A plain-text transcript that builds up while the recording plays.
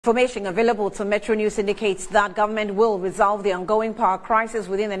Information available to Metro News indicates that government will resolve the ongoing power crisis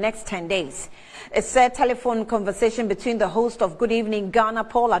within the next 10 days. A said telephone conversation between the host of Good Evening Ghana,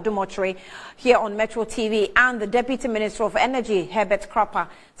 Paul Dumsor, here on Metro TV, and the Deputy Minister of Energy, Herbert Krapah,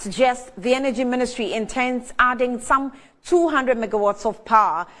 suggests the Energy Ministry intends adding some 200 megawatts of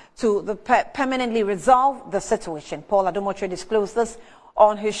power to permanently resolve the situation. Paul Dumsor disclosed this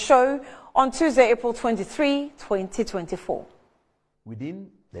on his show on Tuesday, April 23, 2024. Within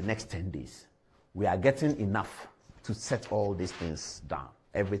the next 10 days, we are getting enough to set all these things down.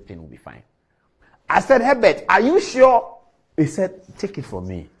 Everything will be fine. I said, Herbert, are you sure? He said, take it from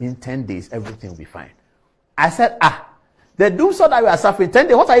me. In 10 days, everything will be fine. I said, the Dumsor that we are suffering, 10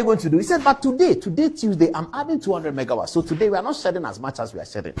 days, what are you going to do? He said, but today, Tuesday, I'm adding 200 megawatts. So today, we are not shedding as much as we are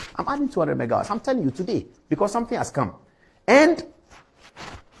shedding. I'm adding 200 megawatts. I'm telling you today, because something has come. And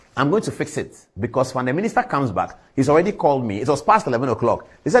I'm going to fix it, because when the minister comes back, he's already called me. It was past 11 o'clock.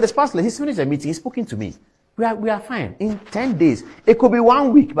 He said, it's past 11. He's finished the meeting. He's spoken to me. We are fine. In 10 days. It could be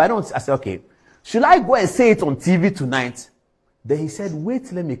 1 week, but I said, okay, should I go and say it on TV tonight? Then he said, wait,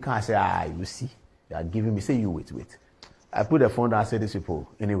 let me come. I said, you see, you are giving me, say you wait. I put the phone down, I said, these people,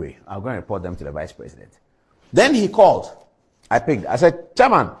 anyway, I'll go and report them to the vice president. Then he called. I picked. I said,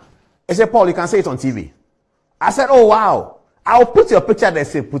 Chairman. He said, Paul, you can say it on TV. I said, oh, wow. I'll put your picture there,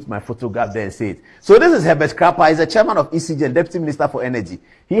 say, put my photograph there and say it. So this is Herbert Krapah. He's the chairman of ECG and Deputy Minister for Energy.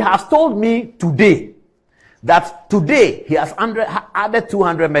 He has told me today that today he has added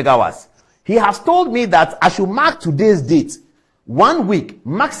 200 megawatts. He has told me that I should mark today's date. 1 week,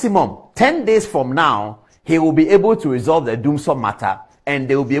 maximum 10 days from now, he will be able to resolve the Dumsor matter and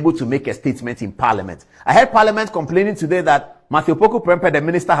they will be able to make a statement in Parliament. I heard Parliament complaining today that Matthew Poku Prempeh, the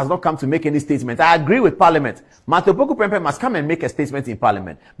minister, has not come to make any statement. I agree with Parliament. Matthew Poku Prempeh must come and make a statement in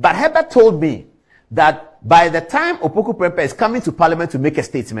Parliament. But Herbert told me that by the time Opoku Prempeh is coming to Parliament to make a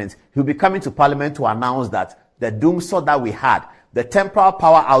statement, he'll be coming to Parliament to announce that the Dumsor that we had, the temporal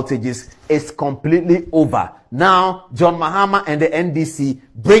power outages, is completely over. Now, John Mahama and the NDC,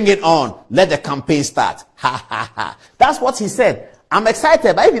 bring it on. Let the campaign start. Ha, ha, ha. That's what he said. I'm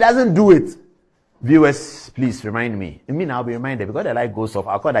excited, but if he doesn't do it, viewers, please remind me. I mean, I'll be reminded because the light goes off.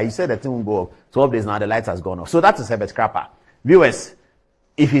 I'll call that. He said the thing will go off. 12 days now, the light has gone off. So that is Herbert Krapah. Viewers,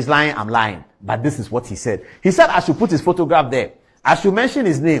 if he's lying, I'm lying. But this is what he said. He said I should put his photograph there. I should mention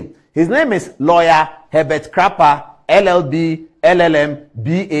his name. His name is Lawyer Herbert Krapah, LLB, LLM,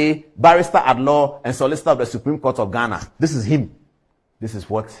 BA, Barrister at Law, and Solicitor of the Supreme Court of Ghana. This is him. This is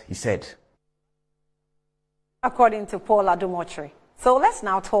what he said. According to Paul Dumsor. So let's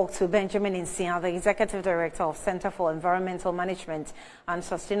now talk to Benjamin Nsia, the Executive Director of Center for Environmental Management and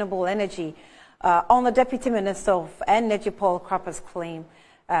Sustainable Energy, on the Deputy Minister of Energy, Paul Krapah's claim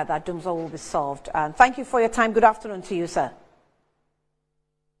that Dumsor will be solved. Thank you for your time. Good afternoon to you, sir.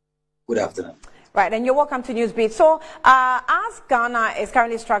 Good afternoon. Right, and you're welcome to Newsbeat. So, as Ghana is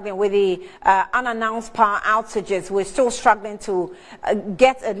currently struggling with the unannounced power outages, we're still struggling to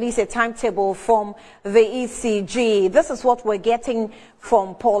get at least a timetable from the ECG. This is what we're getting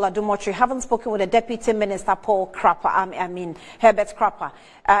from Paul Dumsor. You haven't spoken with the Deputy Minister, Herbert Krapah.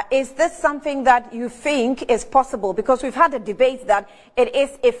 Is this something that you think is possible? Because we've had a debate that it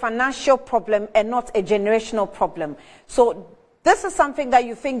is a financial problem and not a generational problem. So, this is something that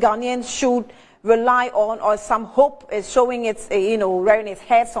you think Ghanaians should rely on, or some hope is showing its, rearing its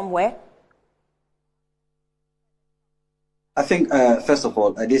head somewhere? I think, first of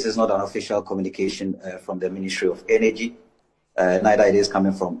all, this is not an official communication from the Ministry of Energy. Neither it is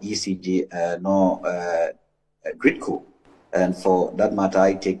coming from ECG nor Gridco. And for that matter,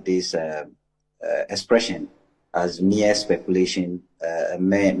 I take this expression as mere speculation,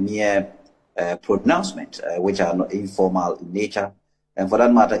 mere pronouncement, which are not informal in nature. And for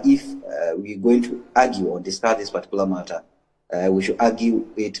that matter, if we're going to argue or discuss this particular matter, we should argue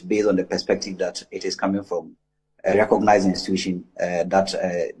it based on the perspective that it is coming from a recognized institution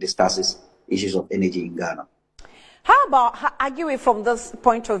that discusses issues of energy in Ghana. How about arguing from this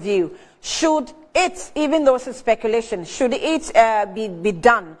point of view? Should it, even though it's speculation, should it be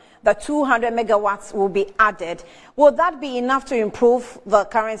done, the 200 megawatts will be added? Will that be enough to improve the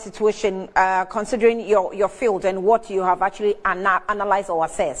current situation, considering your field and what you have actually analyzed or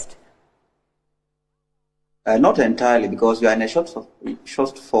assessed? Not entirely, because we are in a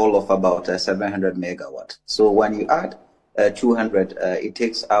shortfall of about 700 megawatts. So when you add 200, it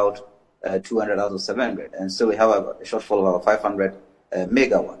takes out 200 out of 700, and so we have a shortfall of about 500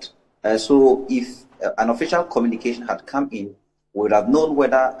 megawatt. So if an official communication had come in, we would have known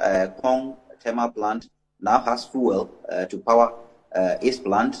whether Kong thermal plant now has fuel to power its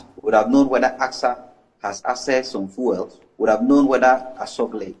plant. We would have known whether AXA has access on fuel. We would have known whether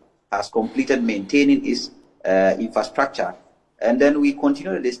Asogle has completed maintaining its infrastructure. And then we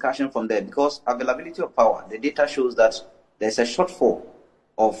continue the discussion from there, because availability of power, the data shows that there's a shortfall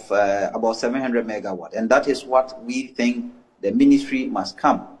of about 700 megawatt. And that is what we think the ministry must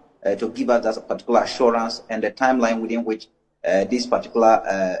come to give us that particular assurance and the timeline within which this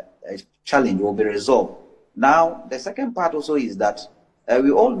particular challenge will be resolved. Now, the second part also is that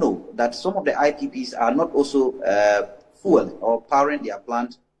we all know that some of the IPPs are not also fuel or powering their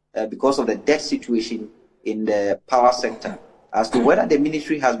plant because of the debt situation in the power sector. As to whether the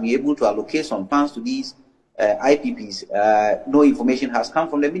ministry has been able to allocate some funds to these IPPs, no information has come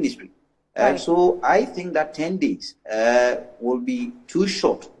from the ministry. Right. So I think that 10 days will be too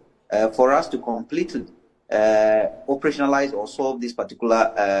short for us to completely operationalize or solve this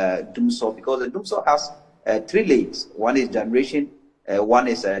particular Dumsor, because the Dumsor has 3 layers. One is generation, one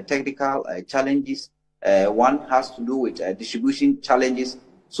is technical challenges, one has to do with distribution challenges.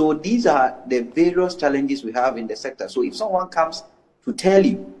 So these are the various challenges we have in the sector. So if someone comes to tell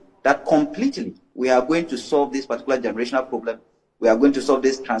you that completely we are going to solve this particular generational problem, we are going to solve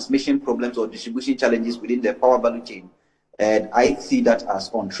these transmission problems or distribution challenges within the power value chain, and I see that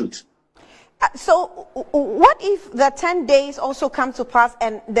as untruth. So what if the 10 days also come to pass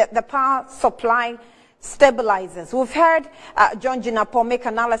and the power supply stabilizes? We've heard John Jinapor make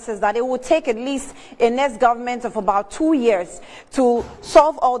analysis that it will take at least a next government of about 2 years to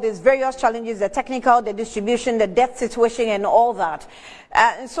solve all these various challenges, the technical, the distribution, the debt situation, and all that.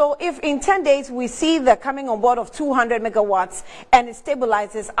 So if in 10 days we see the coming on board of 200 megawatts and it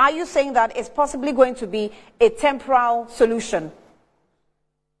stabilizes, are you saying that it's possibly going to be a temporal solution?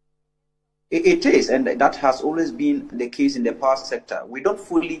 It is, and that has always been the case in the power sector. We don't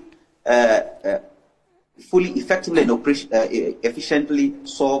fully effectively and efficiently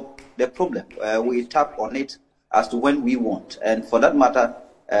solve the problem. We tap on it as to when we want, and for that matter,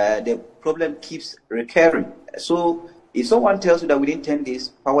 the problem keeps recurring. So if someone tells you that within 10 days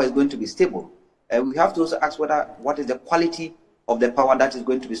power is going to be stable, we have to also ask what is the quality of the power that is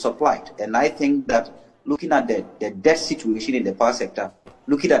going to be supplied. And I think that looking at the debt situation in the power sector,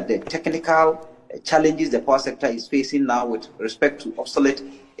 looking at the technical challenges the power sector is facing now with respect to obsolete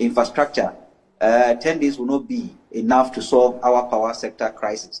infrastructure, 10 days will not be enough to solve our power sector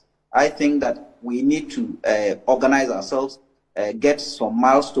crisis. I think that we need to organize ourselves, get some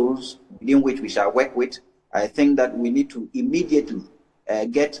milestones within which we shall work with. I think that we need to immediately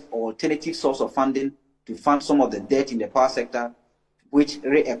get alternative source of funding to fund some of the debt in the power sector, which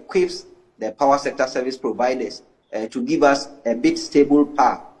re-equips the power sector service providers to give us a bit stable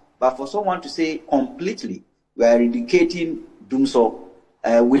power. But for someone to say completely we are eradicating Dumsor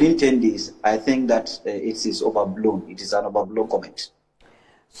within 10 days, I think that it is overblown. It is an overblown comment.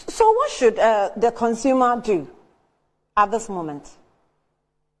 So what should the consumer do at this moment?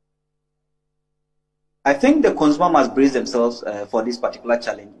 I think the consumer must brace themselves for this particular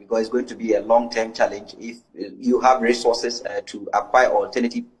challenge, because it's going to be a long-term challenge. If you have resources to acquire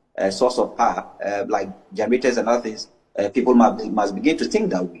alternative source of power, like generators and other things, people must begin to think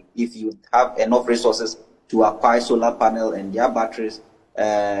that way. If you have enough resources to acquire solar panel and their batteries,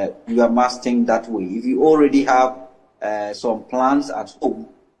 you must think that way. If you already have some plants at home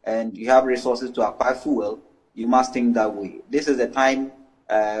and you have resources to acquire fuel, you must think that way. This is a time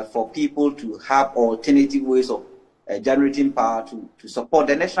for people to have alternative ways of generating power to support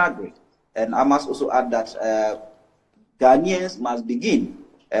the national grid. And I must also add that Ghanaians must begin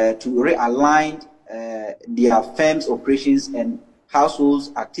to realign their firms' operations and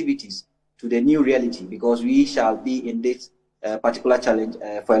households' activities to the new reality, because we shall be in this particular challenge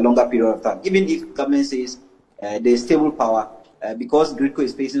for a longer period of time. Even if government says there is stable power, because GRIDCO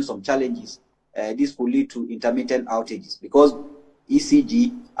is facing some challenges, this will lead to intermittent outages. Because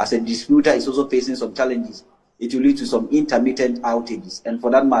ECG, as a distributor, is also facing some challenges, it will lead to some intermittent outages. And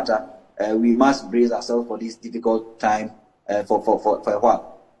for that matter, we must brace ourselves for this difficult time for a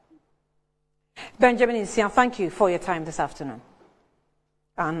while. Benjamin Isiah, thank you for your time this afternoon.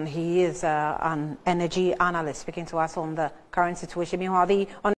 And he is an energy analyst speaking to us on the current situation. Meanwhile,